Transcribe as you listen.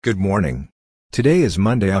Good morning. Today is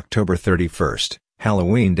Monday, October 31st,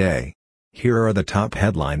 Halloween Day. Here are the top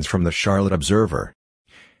headlines from the Charlotte Observer.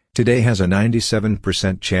 Today has a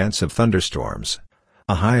 97% chance of thunderstorms,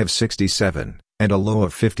 a high of 67, and a low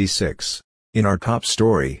of 56. In our top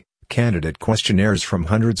story, candidate questionnaires from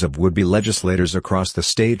hundreds of would-be legislators across the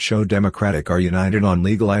state show Democrats are united on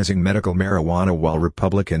legalizing medical marijuana while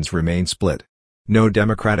Republicans remain split. No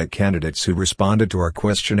Democratic candidates who responded to our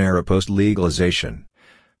questionnaire opposed legalization.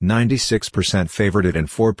 96% favored it and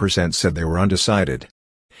 4% said they were undecided.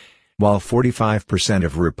 While 45%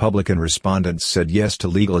 of Republican respondents said yes to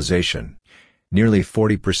legalization, nearly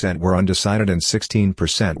 40% were undecided and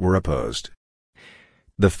 16% were opposed.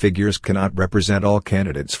 The figures cannot represent all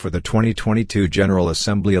candidates for the 2022 General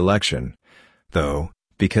Assembly election, though,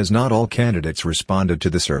 because not all candidates responded to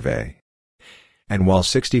the survey. And while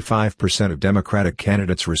 65% of Democratic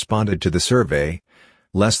candidates responded to the survey,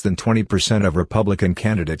 less than 20% of Republican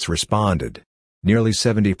candidates responded. Nearly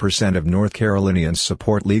 70% of North Carolinians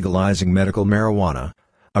support legalizing medical marijuana,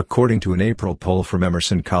 according to an April poll from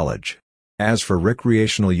Emerson College. As for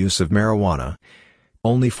recreational use of marijuana,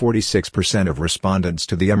 only 46% of respondents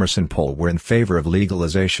to the Emerson poll were in favor of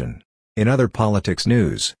legalization. In other politics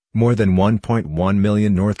news, more than 1.1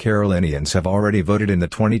 million North Carolinians have already voted in the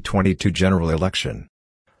 2022 general election.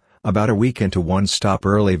 About a week into one-stop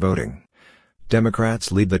early voting,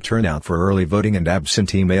 Democrats lead the turnout for early voting and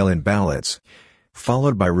absentee mail-in ballots,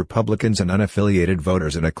 followed by Republicans and unaffiliated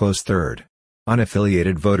voters in a close third.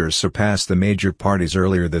 Unaffiliated voters surpassed the major parties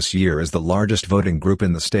earlier this year as the largest voting group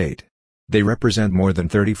in the state. They represent more than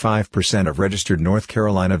 35% of registered North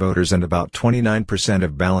Carolina voters and about 29%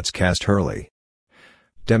 of ballots cast early.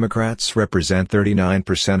 Democrats represent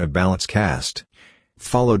 39% of ballots cast,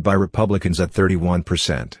 followed by Republicans at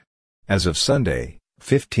 31%. As of Sunday,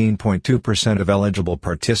 15.2% of eligible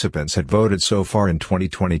participants had voted so far in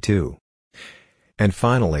 2022. And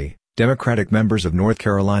finally, Democratic members of North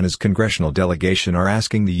Carolina's congressional delegation are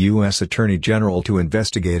asking the U.S. Attorney General to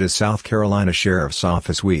investigate a South Carolina sheriff's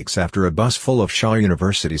office weeks after a bus full of Shaw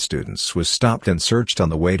University students was stopped and searched on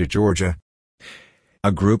the way to Georgia.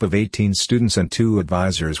 A group of 18 students and 2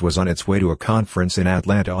 advisors was on its way to a conference in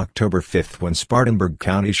Atlanta October 5 when Spartanburg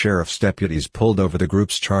County Sheriff's deputies pulled over the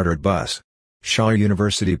group's chartered bus. Shaw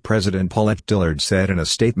University President Paulette Dillard said in a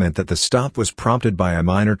statement that the stop was prompted by a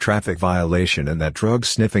minor traffic violation and that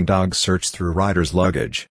drug-sniffing dogs searched through riders'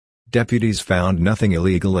 luggage. Deputies found nothing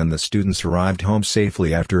illegal and the students arrived home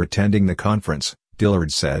safely after attending the conference,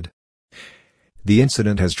 Dillard said. The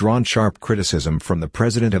incident has drawn sharp criticism from the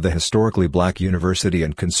president of the historically black university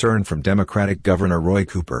and concern from Democratic Governor Roy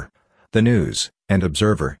Cooper. The News and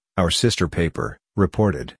Observer, our sister paper,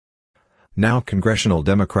 reported. Now congressional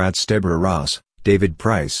Democrats Deborah Ross, David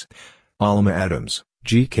Price, Alma Adams,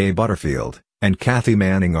 G.K. Butterfield, and Kathy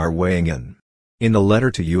Manning are weighing in. In the letter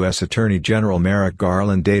to U.S. Attorney General Merrick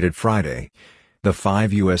Garland dated Friday, the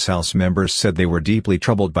 5 U.S. House members said they were deeply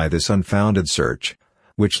troubled by this unfounded search,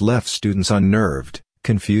 which left students unnerved,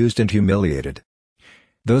 confused and humiliated.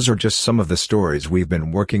 Those are just some of the stories we've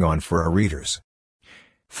been working on for our readers.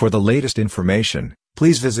 For the latest information,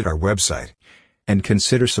 please visit our website and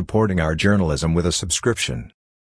consider supporting our journalism with a subscription.